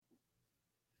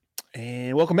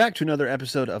And welcome back to another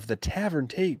episode of the Tavern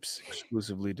Tapes,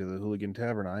 exclusively to the Hooligan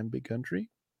Tavern. I'm Big Country.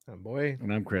 Oh boy.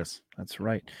 And I'm Chris. That's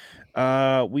right.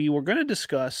 We were going to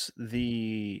discuss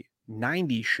the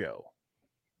 90s show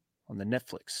on the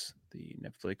Netflix. The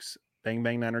Netflix Bang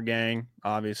Bang Niner Gang,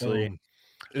 obviously.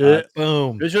 Boom.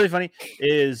 Boom. It was really funny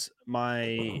is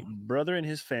my brother and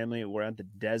his family were at the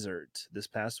desert this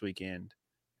past weekend,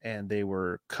 and they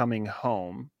were coming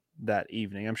home that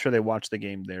evening. I'm sure they watched the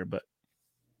game there, but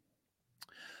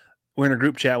we're in a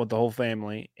group chat with the whole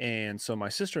family. And so my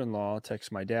sister-in-law texts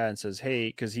my dad and says, hey,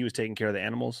 because he was taking care of the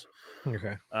animals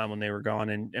Okay. when they were gone.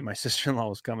 And my sister-in-law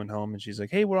was coming home, and she's like,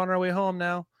 hey, we're on our way home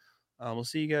now. We'll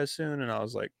see you guys soon. And I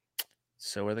was like,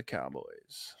 so are the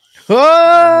Cowboys.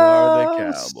 Oh,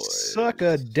 the Cowboys. Suck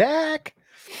a Dak.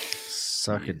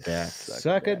 Suck a Dak.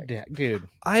 Suck a Dak, dude.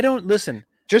 I don't listen.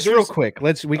 Just real There's- quick,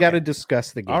 we got to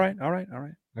discuss the game. All right.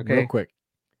 Okay. Real quick.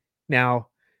 Now,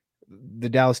 the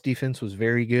Dallas defense was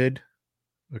very good.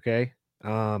 Okay.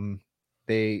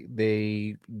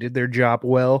 They did their job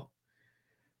well.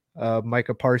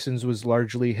 Micah Parsons was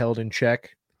largely held in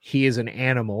check. He is an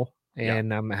animal,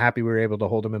 and I'm happy we were able to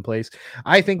hold him in place.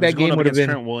 I think that game would have been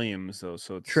Trent Williams, though.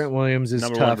 So it's Trent Williams is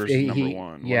number tough. one versus number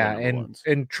one. Yeah, One of the number ones.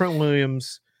 and Trent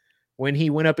Williams, when he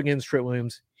went up against Trent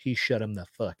Williams, he shut him the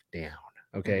fuck down.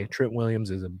 Okay, Trent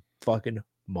Williams is a fucking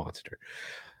monster.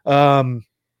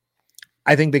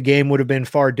 I think the game would have been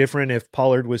far different if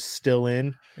Pollard was still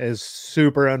in. It's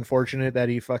super unfortunate that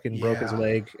he fucking broke his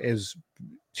leg. Is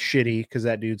shitty because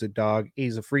that dude's a dog.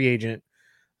 He's a free agent,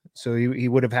 so he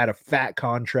would have had a fat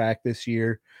contract this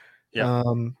year. Yeah.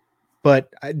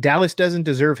 But Dallas doesn't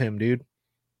deserve him, dude.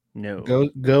 No.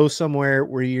 Go somewhere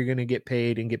where you're going to get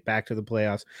paid and get back to the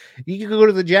playoffs. You can go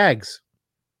to the Jags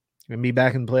and be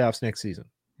back in the playoffs next season.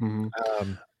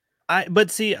 Mm-hmm.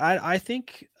 I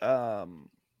think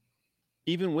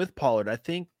even with Pollard, I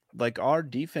think like our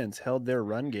defense held their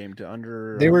run game to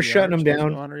under. They were shutting them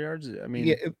down 100 yards. I mean,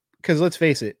 yeah, because let's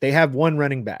face it, they have one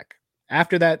running back.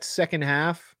 After that second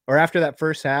half or after that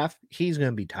first half, he's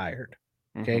going to be tired.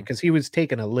 Okay, because he was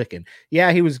taking a licking.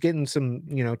 Yeah, he was getting some,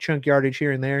 chunk yardage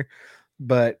here and there,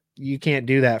 but you can't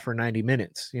do that for 90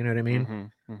 minutes. You know what I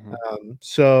mean?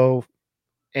 So,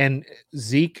 and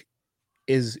Zeke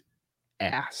is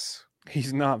ass.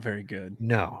 He's not very good.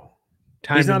 No.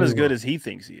 He's not as good as he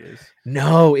thinks he is.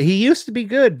 No, he used to be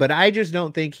good, but I just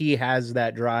don't think he has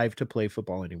that drive to play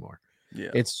football anymore.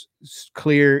 Yeah, it's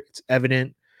clear, it's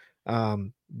evident.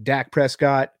 Dak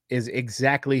Prescott is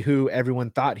exactly who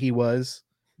everyone thought he was.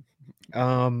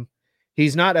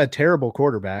 He's not a terrible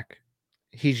quarterback.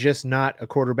 He's just not a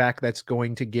quarterback that's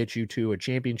going to get you to a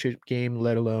championship game,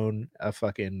 let alone a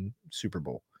fucking Super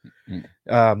Bowl.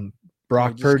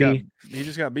 Brock Purdy. He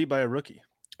just got beat by a rookie.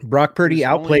 Brock Purdy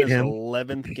outplayed him.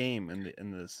 11th game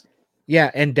in this. Yeah,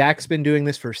 and Dak's been doing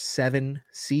this for 7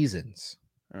 seasons.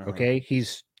 Okay,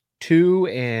 he's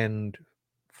 2-4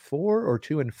 or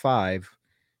 2-5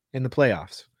 in the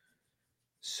playoffs.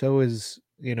 So is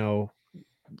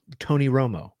Tony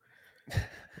Romo,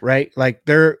 right? Like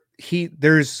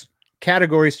there's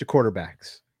categories to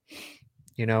quarterbacks,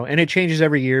 and it changes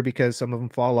every year because some of them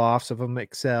fall off, some of them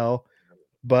excel.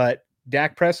 But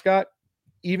Dak Prescott,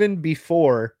 even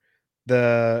before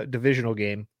the divisional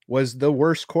game, was the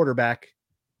worst quarterback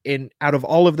out of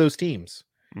all of those teams,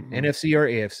 NFC or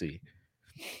AFC.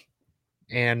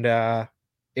 And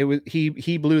it was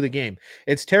he blew the game.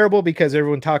 It's terrible because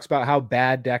everyone talks about how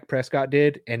bad Dak Prescott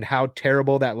did and how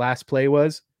terrible that last play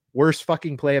was. Worst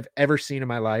fucking play I've ever seen in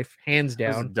my life, hands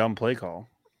down. That was a dumb play call.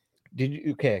 Did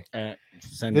you? Okay,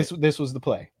 this was the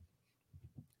play.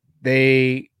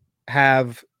 They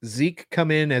have Zeke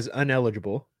come in as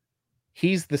uneligible.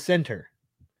 He's the center.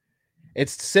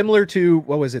 It's similar to,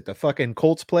 what was it, the fucking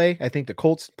Colts play? I think the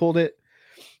Colts pulled it.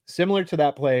 Similar to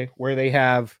that play where they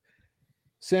have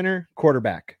center,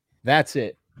 quarterback. That's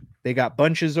it. They got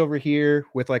bunches over here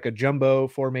with like a jumbo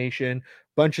formation,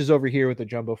 bunches over here with a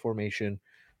jumbo formation.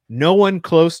 No one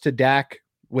close to Dak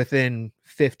within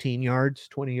 15 yards,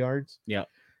 20 yards. Yeah.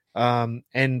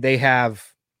 And they have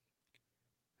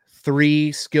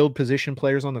 3 skilled position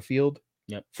players on the field.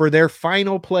 Yep. For their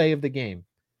final play of the game.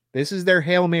 This is their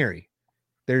Hail Mary.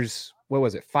 There's,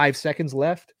 5 seconds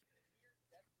left?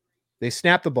 They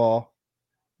snap the ball.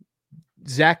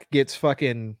 Zach gets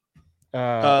fucking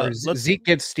Zeke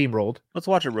gets steamrolled. Let's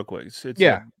watch it real quick. It's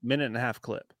a minute and a half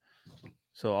clip.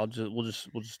 So we'll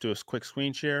just do a quick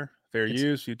screen share. Fair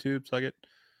use, YouTube, suck it.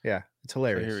 Yeah, it's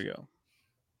hilarious. So here we go.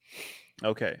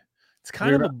 Okay. It's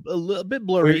kind of a little bit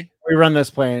blurry. We run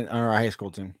this play on our high school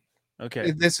team.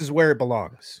 Okay. This is where it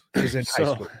belongs. Is in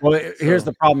high school. Well, here's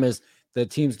the problem is the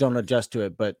teams don't adjust to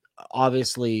it, but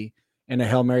obviously in a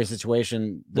Hail Mary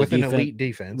situation, with an elite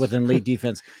defense. with an elite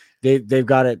defense, they've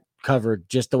got it covered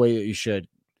just the way that you should.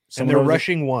 And they're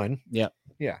rushing one. Yeah.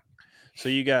 Yeah. So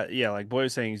you got, like Boy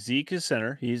was saying, Zeke is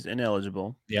center. He's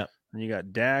ineligible. Yeah. And you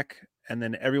got Dak, and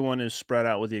then everyone is spread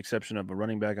out with the exception of a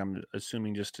running back, I'm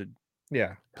assuming, just to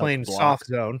playing block. soft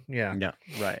zone. Yeah.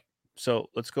 Right. So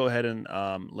let's go ahead and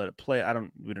let it play.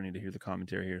 We don't need to hear the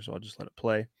commentary here, so I'll just let it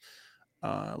play.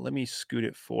 Let me scoot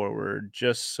it forward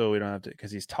just so we don't have to,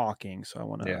 because he's talking. So I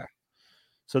want to. Yeah.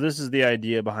 So this is the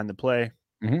idea behind the play.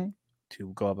 Mm-hmm.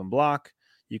 To go up and block.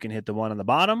 You can hit the one on the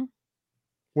bottom,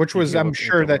 which was, I'm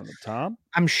sure that top.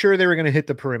 I'm sure they were going to hit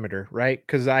the perimeter, right?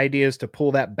 Because the idea is to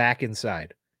pull that back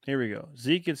inside. Here we go.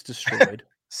 Zeke gets destroyed.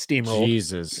 Steamrolled.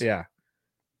 Jesus. Yeah.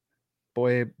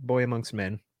 Boy amongst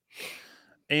men.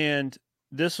 And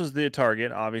this was the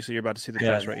target. Obviously, you're about to see the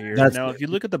pass right here. Now, if you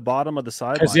look at the bottom of the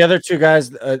sideline, because the other two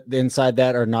guys inside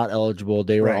that are not eligible.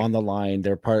 They were on the line.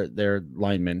 They're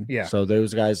linemen. Yeah. So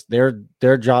those guys,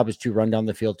 their job is to run down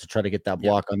the field to try to get that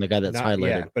block on the guy that's highlighted.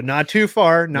 Yeah, but not too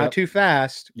far, not too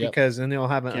fast, because then they'll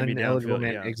have an ineligible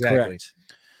man. Yeah. Exactly. Correct.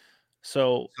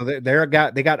 So they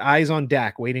got eyes on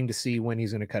Dak, waiting to see when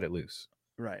he's going to cut it loose.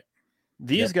 Right.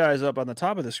 These guys up on the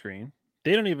top of the screen,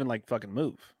 they don't even fucking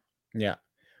move. Yeah.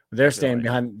 They're staying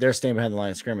behind the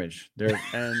line of scrimmage.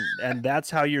 And that's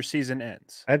how your season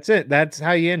ends. That's it. That's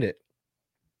how you end it.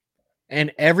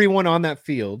 And everyone on that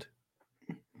field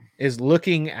is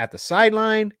looking at the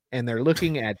sideline, and they're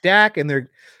looking at Dak, and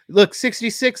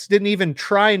 66 didn't even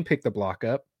try and pick the block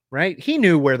up, right? He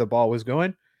knew where the ball was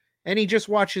going, and he just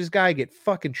watched his guy get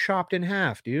fucking chopped in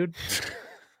half, dude.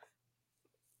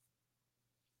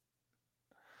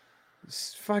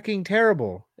 It's fucking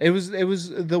terrible. It was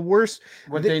the worst.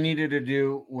 What they needed to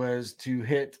do was to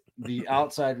hit the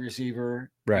outside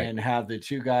receiver and have the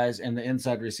two guys and the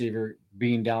inside receiver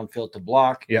being downfield to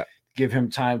block. Yeah. Give him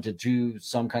time to do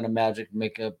some kind of magic,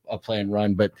 make a play and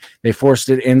run. But they forced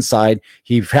it inside.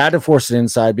 He had to force it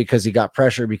inside because he got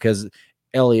pressure because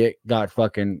Elliott got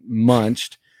fucking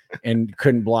munched and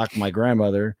couldn't block my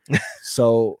grandmother.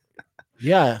 So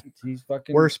yeah, he's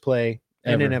fucking worst play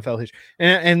in NFL history.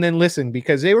 And then listen,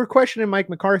 because they were questioning Mike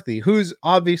McCarthy, who's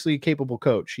obviously a capable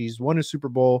coach. He's won a Super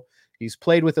Bowl. He's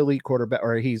played with elite quarterback,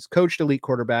 or he's coached elite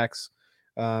quarterbacks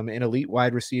and elite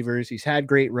wide receivers. He's had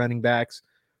great running backs.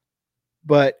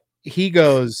 But he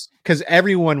goes, because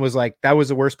everyone was like, that was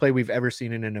the worst play we've ever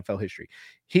seen in NFL history.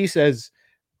 He says,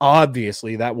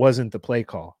 obviously, that wasn't the play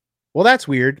call. Well, that's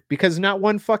weird, because not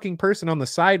one fucking person on the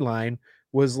sideline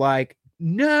was like,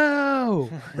 no,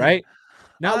 right?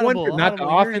 Not the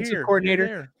offensive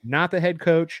coordinator, not the head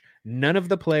coach, none of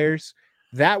the players.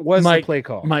 That was the play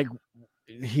call. Mike,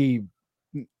 he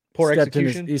poor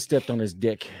execution. He stepped on his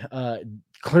dick.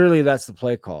 Clearly, that's the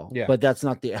play call. Yeah, but that's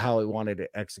not how he wanted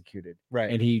it executed.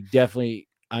 Right, and he definitely.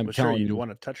 I'm telling you,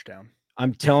 want a touchdown.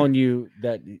 I'm telling you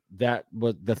that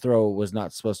what the throw was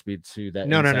not supposed to be to that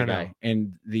inside guy.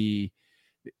 And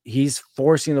he's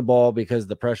forcing the ball because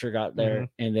the pressure got there,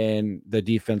 and then the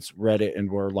defense read it and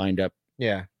were lined up.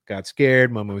 Yeah, got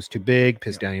scared. Mama was too big,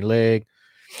 pissed down your leg.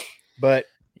 But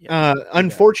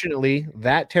unfortunately,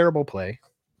 that terrible play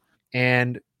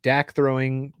and Dak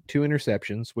throwing 2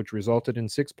 interceptions, which resulted in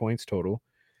 6 points total,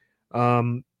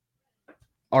 are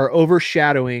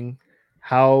overshadowing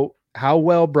how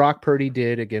well Brock Purdy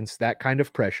did against that kind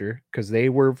of pressure, because they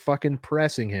were fucking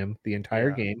pressing him the entire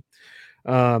game.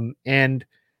 And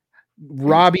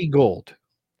Robbie Gould.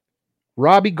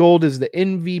 Robbie Gould is the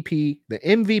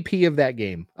MVP of that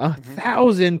game,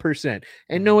 1,000%.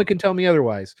 And no one can tell me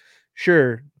otherwise.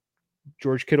 Sure,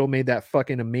 George Kittle made that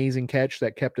fucking amazing catch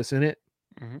that kept us in it.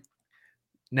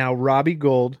 Now Robbie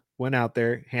Gould went out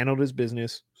there, handled his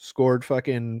business, scored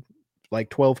fucking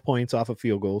 12 points off of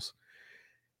field goals,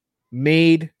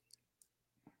 made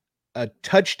a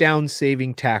touchdown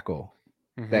saving tackle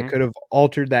that could have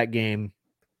altered that game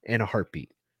in a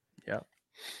heartbeat.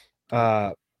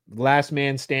 Last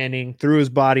man standing, threw his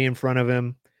body in front of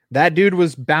him. That dude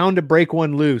was bound to break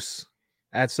one loose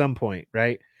at some point,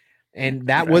 right? And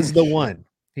that was the one.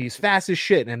 He's fast as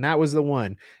shit, and that was the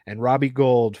one. And Robbie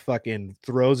Gould fucking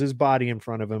throws his body in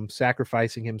front of him,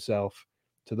 sacrificing himself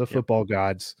to the football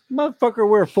gods. Motherfucker,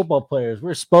 we're football players.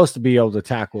 We're supposed to be able to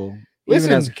tackle,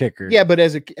 even as a kicker. Yeah, but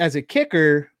as a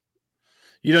kicker,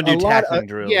 you don't do tackling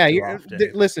drills. Yeah,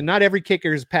 listen, not every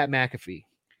kicker is Pat McAfee,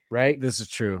 right? This is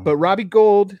true. But Robbie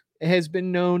Gould has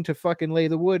been known to fucking lay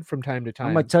the wood from time to time.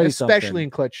 I'm gonna tell you something. Especially in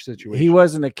clutch situations. He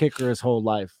wasn't a kicker his whole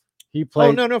life. He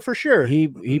played. Oh no, for sure.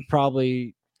 He's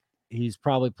probably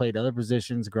played other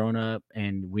positions growing up,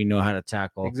 and we know how to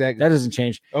tackle. Exactly. That doesn't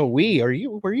change. Oh, were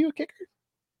you a kicker?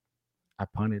 I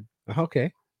punted.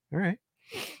 Okay. All right.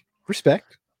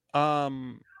 Respect.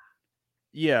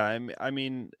 Yeah, I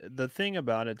mean, the thing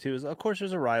about it too is, of course,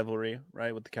 there's a rivalry,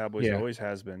 right, with the Cowboys. Yeah. There always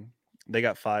has been. They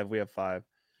got 5, we have 5,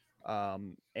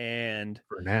 and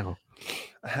For now.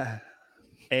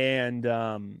 and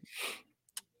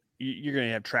you're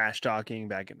gonna have trash talking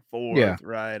back and forth, Yeah.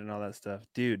 right, and all that stuff,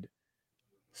 dude.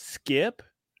 Skip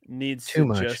needs Too to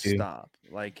much, just dude. stop.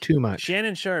 Like Too much.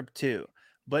 Shannon Sharp too,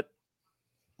 but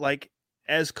like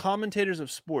as commentators of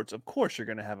sports, of course you're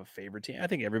gonna have a favorite team. I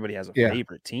think everybody has a Yeah.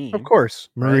 favorite team. Of course.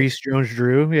 right? Maurice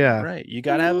Jones-Drew. Yeah. Right. You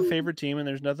got to have a favorite team, and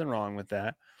there's nothing wrong with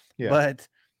that. Yeah. But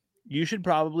you should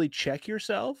probably check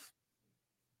yourself.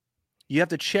 You have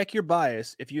to check your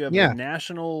bias if you have Yeah. a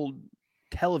national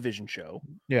television show,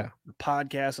 Yeah.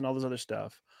 podcast, and all this other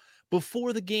stuff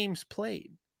before the game's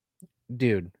played.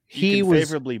 Dude, You he can was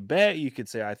favorably bet. You could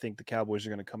say, I think the Cowboys are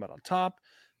going to come out on top.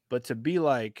 But to be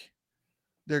like,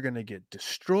 they're going to get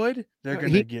destroyed. They're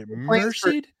going to get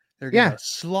mercied. They're going to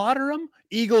slaughter them.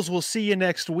 Eagles will see you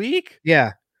next week.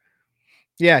 Yeah.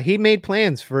 Yeah, he made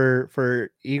plans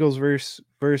for Eagles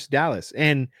versus Dallas.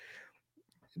 And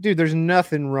dude, there's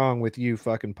nothing wrong with you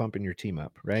fucking pumping your team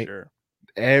up, right? Sure.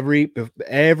 Every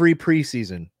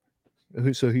preseason.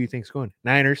 Who you think's going?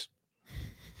 Niners.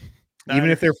 Even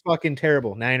if they're fucking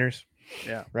terrible, Niners.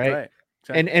 Yeah. Right.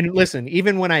 And listen,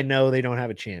 even when I know they don't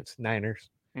have a chance, Niners.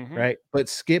 Mhm. Right. But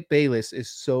Skip Bayless is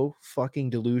so fucking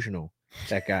delusional,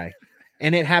 that guy.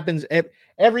 And it happens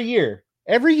every year.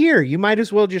 Every year, you might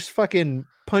as well just fucking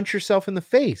punch yourself in the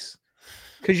face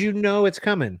because you know it's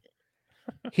coming.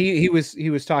 He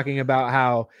was talking about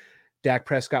how Dak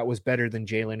Prescott was better than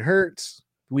Jalen Hurts.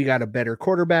 We got a better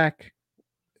quarterback.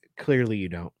 Clearly, you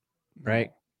don't,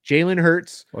 right? Jalen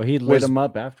Hurts. Well, he lit him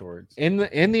up afterwards. In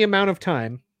the amount of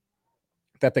time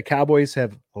that the Cowboys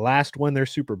have last won their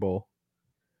Super Bowl,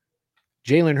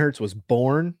 Jalen Hurts was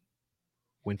born,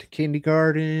 went to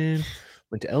kindergarten,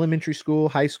 went to elementary school,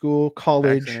 high school,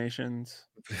 college, vaccinations,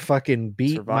 fucking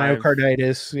beat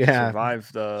myocarditis. Yeah.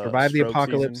 Survived the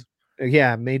apocalypse. Season.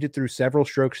 Yeah. Made it through several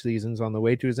stroke seasons on the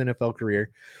way to his NFL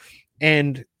career.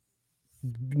 And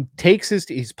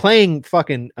he's playing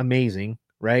fucking amazing,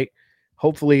 right?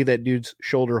 Hopefully that dude's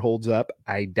shoulder holds up.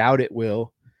 I doubt it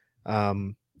will.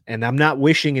 And I'm not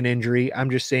wishing an injury. I'm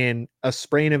just saying a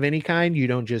sprain of any kind, you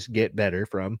don't just get better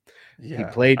from. Yeah, he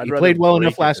played well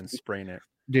enough last week. Sprain it.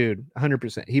 Dude,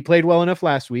 100%. He played well enough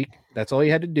last week. That's all he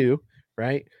had to do,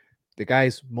 right? The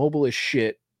guy's mobile as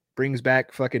shit. Brings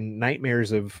back fucking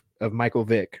nightmares of Michael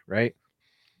Vick, right?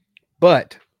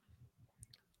 But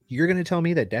you're going to tell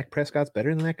me that Dak Prescott's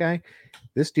better than that guy?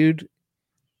 This dude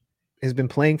has been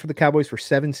playing for the Cowboys for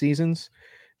 7 seasons.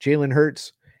 Jalen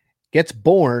Hurts gets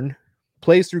born,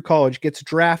 plays through college, gets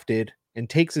drafted, and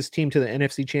takes his team to the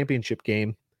NFC Championship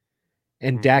game.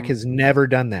 And Dak has never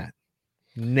done that.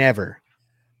 Never.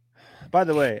 By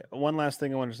the way, one last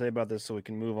thing I want to say about this so we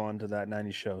can move on to that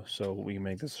 90 show so we can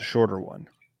make this a shorter one.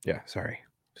 Yeah, sorry.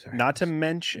 Not to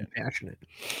mention, I'm passionate.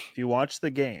 If you watch the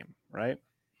game, right?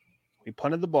 We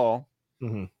punted the ball,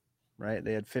 right?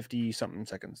 They had 50-something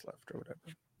seconds left or whatever.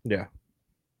 Yeah.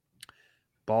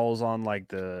 Ball's on like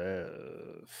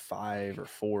the 5 or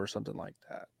 4 or something like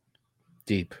that.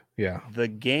 Deep, yeah. The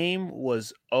game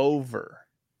was over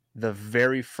the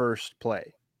very first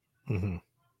play.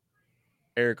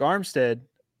 Eric Armstead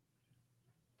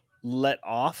let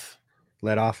off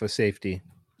a safety.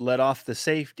 Let off the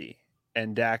safety,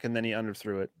 and Dak, and then he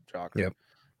underthrew it. Jocker, yep.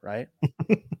 Right?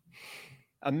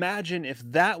 Imagine if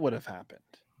that would have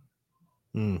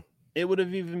happened. It would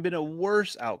have even been a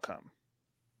worse outcome.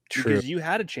 True. Because you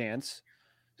had a chance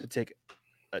to take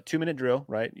a 2-minute drill,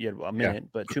 right? You had a minute,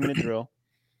 but 2-minute drill.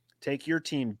 Take your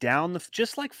team down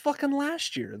just like fucking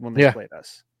last year when they played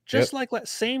us. Just like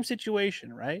same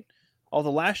situation, right?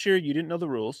 Although last year you didn't know the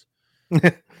rules.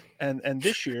 and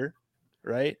this year,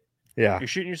 right? Yeah. You're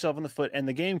shooting yourself in the foot, and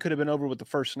the game could have been over with the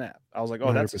first snap. I was like,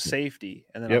 oh, that's 100%. A safety.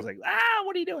 And then I was like,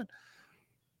 what are you doing?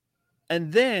 And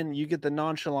then you get the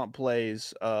nonchalant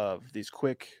plays of these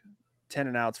quick 10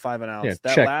 and outs, 5 and outs. Yeah,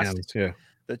 that check last downs,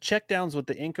 the check downs with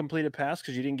the incompleted pass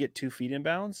because you didn't get 2 feet in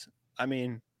bounds. I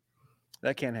mean,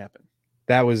 that can't happen.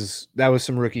 That was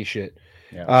some rookie shit.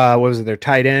 Yeah. What was it? Their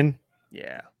tight end?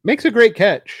 Yeah. Makes a great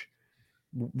catch.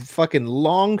 Fucking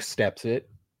long steps it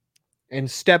and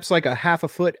steps like a half a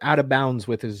foot out of bounds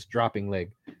with his dropping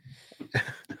leg.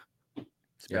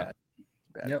 It's bad.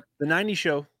 Yep. The 90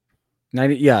 show.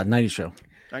 90 show.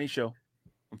 90 show.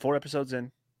 I'm 4 episodes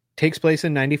in. Takes place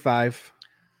in 95,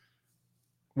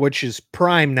 which is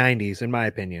prime 90s in my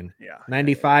opinion. Yeah.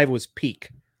 95 was peak,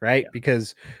 right?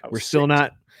 Because we're still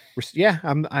not.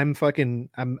 I'm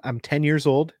 10 years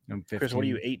old. I'm 15. Chris, what are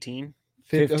you, 18?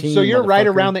 15. So you're right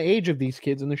motherfucker. around the age of these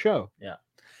kids in the show. Yeah.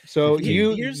 So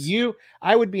 15.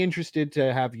 I would be interested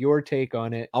to have your take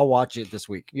on it. I'll watch it this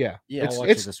week. Yeah. Yeah, I'll watch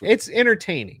it this week. It's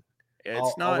entertaining,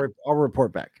 It's not. I'll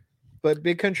report back. but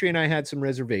Big Country and I had some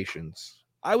reservations.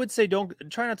 I would say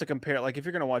try not to compare. Like if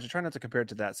you're gonna watch it, try not to compare it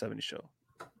to that 70s show,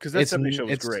 because that 70s show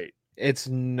was great. It's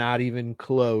not even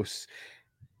close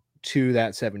to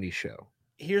that 70s show.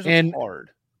 Here's what's hard.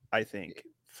 I think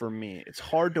for me, it's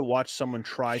hard to watch someone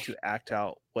try to act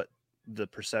out what the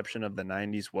perception of the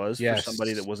 90s was for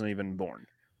somebody that wasn't even born.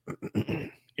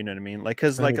 You know what I mean? Like,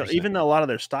 because like 100%. even a lot of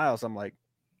their styles, I'm like,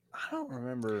 I don't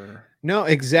remember. No,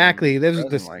 exactly.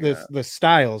 There's like the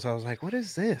styles. I was like, what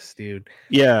is this, dude?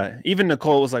 Yeah. Even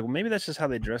Nicole was like, well, maybe that's just how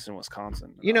they dress in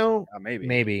Wisconsin. You know,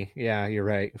 maybe. Yeah, you're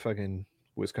right. Fucking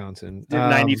Wisconsin.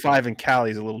 95 in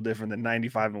Cali is a little different than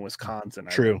 95 in Wisconsin.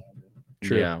 True.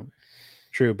 Yeah.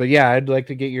 True. But yeah, I'd like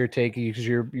to get your take because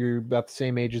you're about the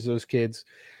same age as those kids.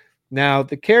 Now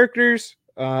the characters,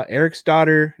 Eric's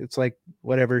daughter, it's like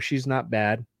whatever. She's not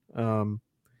bad.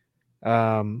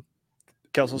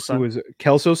 Kelso's son. Who was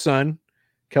Kelso's son?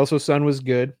 Kelso's son was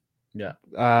good. Yeah.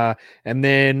 And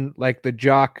then like the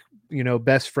jock,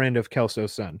 best friend of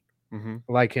Kelso's son,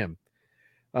 like him.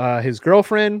 His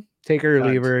girlfriend, take her or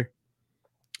leave her.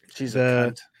 She's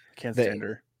a cunt. Can't stand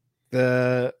her.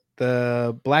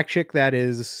 The black chick that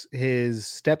is his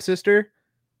stepsister,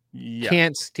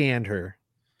 can't stand her.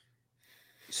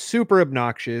 Super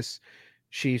obnoxious.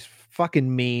 She's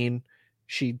fucking mean.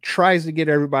 She tries to get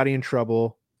everybody in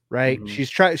trouble, right?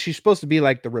 She's supposed to be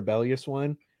like the rebellious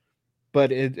one,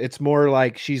 but it's more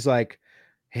like she's like,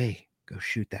 hey, go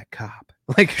shoot that cop.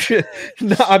 Like,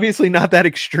 obviously not that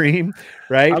extreme,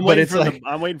 right? I'm waiting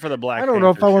for the Black. I don't know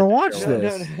if I want to watch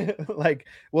this.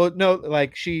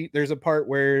 There's a part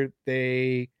where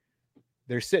they're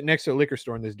sitting next to a liquor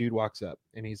store and this dude walks up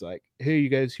and he's like, hey, you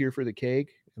guys here for the keg?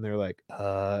 And they're like,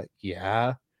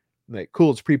 yeah. I'm like,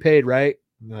 cool, it's prepaid, right?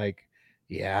 I'm like,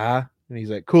 yeah. And he's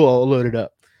like, cool, I'll load it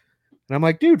up. And I'm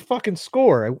like, dude, fucking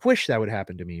score. I wish that would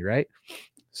happen to me, right?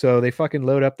 So they fucking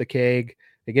load up the keg.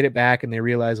 They get it back and they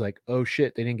realize like, oh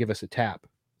shit, they didn't give us a tap.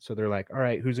 So they're like, all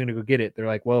right, who's going to go get it? They're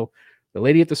like, well, the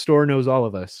lady at the store knows all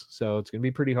of us. So it's going to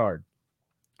be pretty hard.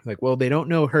 Like, well, they don't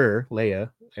know her, Leia,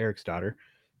 Eric's daughter.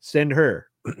 Send her.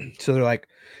 So they're like,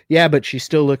 yeah, but she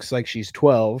still looks like she's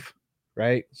 12.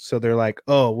 Right. So they're like,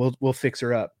 oh, we'll fix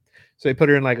her up. So they put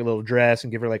her in like a little dress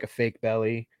and give her like a fake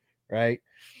belly. Right.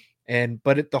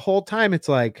 But the whole time it's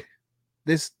like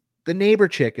the neighbor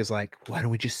chick is like, why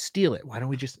don't we just steal it? Why don't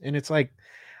we just, and it's like,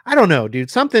 I don't know, dude,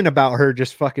 something about her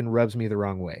just fucking rubs me the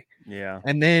wrong way. Yeah.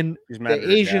 And then she's mad at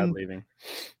her dad leaving.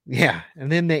 Yeah.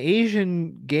 And then the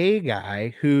Asian gay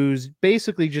guy who's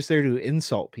basically just there to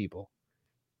insult people.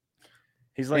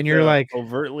 He's like, and you're like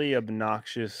overtly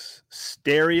obnoxious,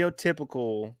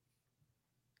 stereotypical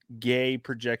gay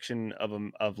projection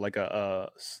of like a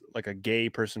gay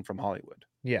person from Hollywood.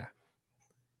 Yeah.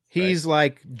 He's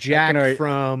like Jack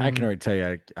from. I can already tell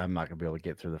you, I'm not gonna be able to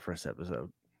get through the first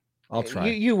episode. I'll try.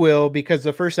 You will, because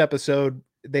the first episode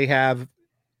they have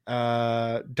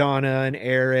Donna and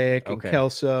Eric and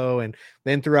Kelso, and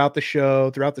then throughout the show,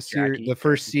 throughout the series, the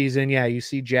first season, you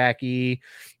see Jackie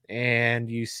and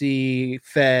you see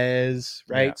Fez,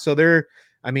 right? Yeah. So they're,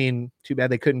 I mean, too bad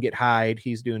they couldn't get Hyde.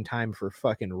 He's doing time for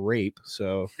fucking rape.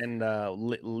 So and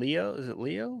Leo, is it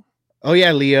Leo? Oh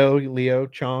yeah, Leo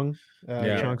Chong,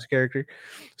 Chong's character.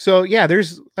 So yeah,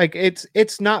 there's like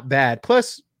it's not bad.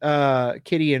 Plus,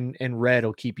 Kitty and Red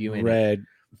will keep you in.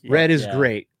 Red is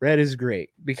great. Red is great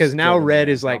because now Red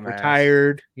is like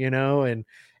retired, and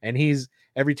he's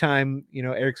every time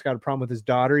Eric's got a problem with his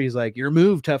daughter, he's like, "Your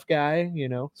move, tough guy,"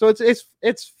 So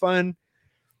it's fun.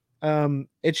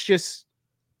 It's just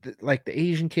like the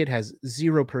Asian kid has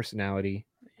zero personality.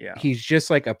 Yeah, he's just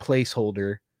like a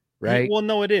placeholder. Right. Well,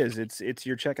 no, it is. It's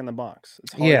you're checking the box.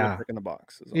 It's hard checking the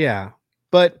box. Yeah.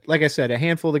 But like I said, a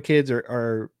handful of the kids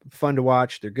are fun to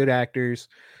watch. They're good actors.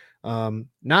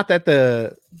 Not that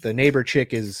the neighbor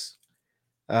chick is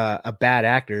a bad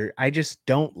actor. I just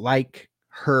don't like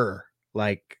her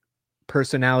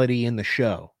personality in the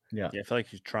show. Yeah, I feel like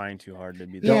she's trying too hard to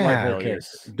be. Don't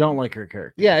like her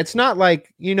character. Yeah, it's not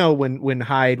like when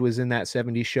Hyde was in that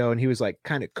 70s show and he was like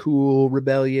kind of cool,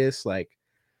 rebellious,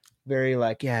 very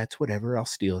it's whatever, I'll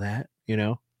steal that,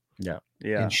 Yeah.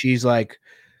 And she's like,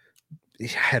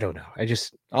 I don't know.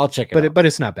 I'll check it out. But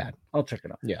it's not bad. I'll check it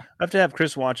out. Yeah. I have to have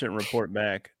Chris watch it and report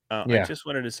back. I just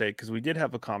wanted to say, because we did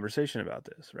have a conversation about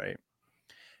this, right?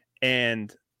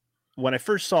 And when I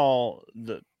first saw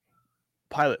the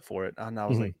pilot for it, and I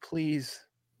was like, please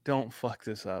don't fuck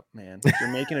this up, man. You're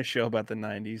making a show about the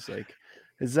 90s.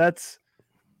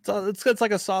 It's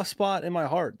like a soft spot in my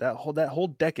heart. That whole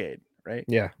decade, right?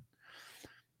 Yeah.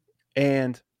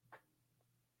 And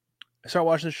I start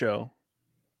watching the show,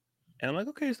 and I'm like,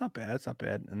 okay, it's not bad.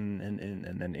 And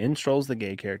then in strolls the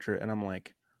gay character, and I'm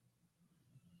like,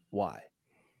 why?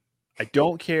 I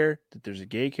don't care that there's a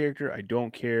gay character. I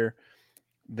don't care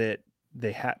that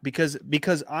they have because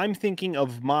I'm thinking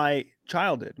of my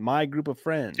childhood, my group of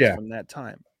friends from that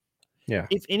time. Yeah.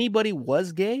 If anybody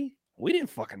was gay, we didn't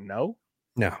fucking know.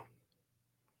 No.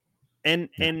 And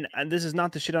this is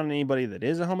not to shit on anybody that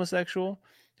is a homosexual.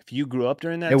 If you grew up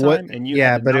during that time and you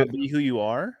had to not be who you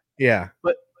are,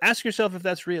 but ask yourself if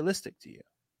that's realistic to you.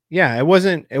 Yeah, it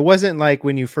wasn't like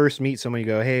when you first meet someone, you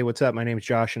go, "Hey, what's up? My name's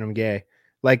Josh, and I'm gay."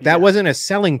 Like that wasn't a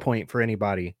selling point for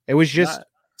anybody. It was just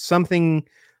something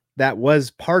that was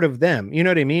part of them. You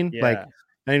know what I mean? Yeah. Like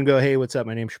I didn't go, "Hey, what's up?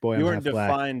 My name's Shaboy. You I'm weren't half black."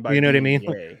 defined by you know what I being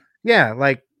mean? Gay. Yeah,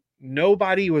 like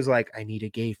nobody was like, "I need a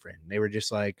gay friend." They were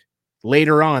just like,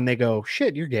 later on, they go,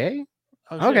 "Shit, you're gay?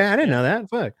 Oh, okay, I didn't know that."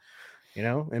 Fuck,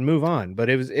 and move on. But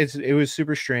it was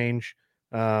super strange.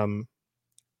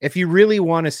 If you really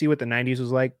want to see what the 90s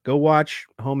was like, go watch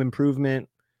Home Improvement,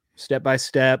 Step by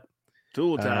Step,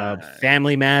 Tool Time,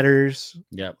 Family Matters.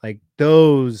 Yep. Like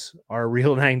those are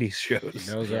real 90s shows.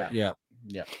 Those are, yeah.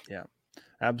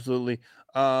 Absolutely.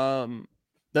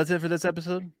 That's it for this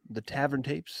episode. The Tavern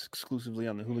Tapes, exclusively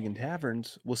on the Hooligan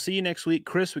Taverns. We'll see you next week.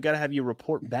 Chris, we got to have you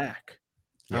report back.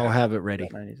 I'll have it ready.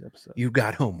 90s episode. You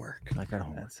got homework. I got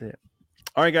homework. That's it.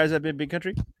 All right, guys. I've been Big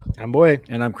Country. I'm Boy.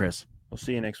 And I'm Chris. We'll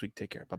see you next week. Take care. Bye.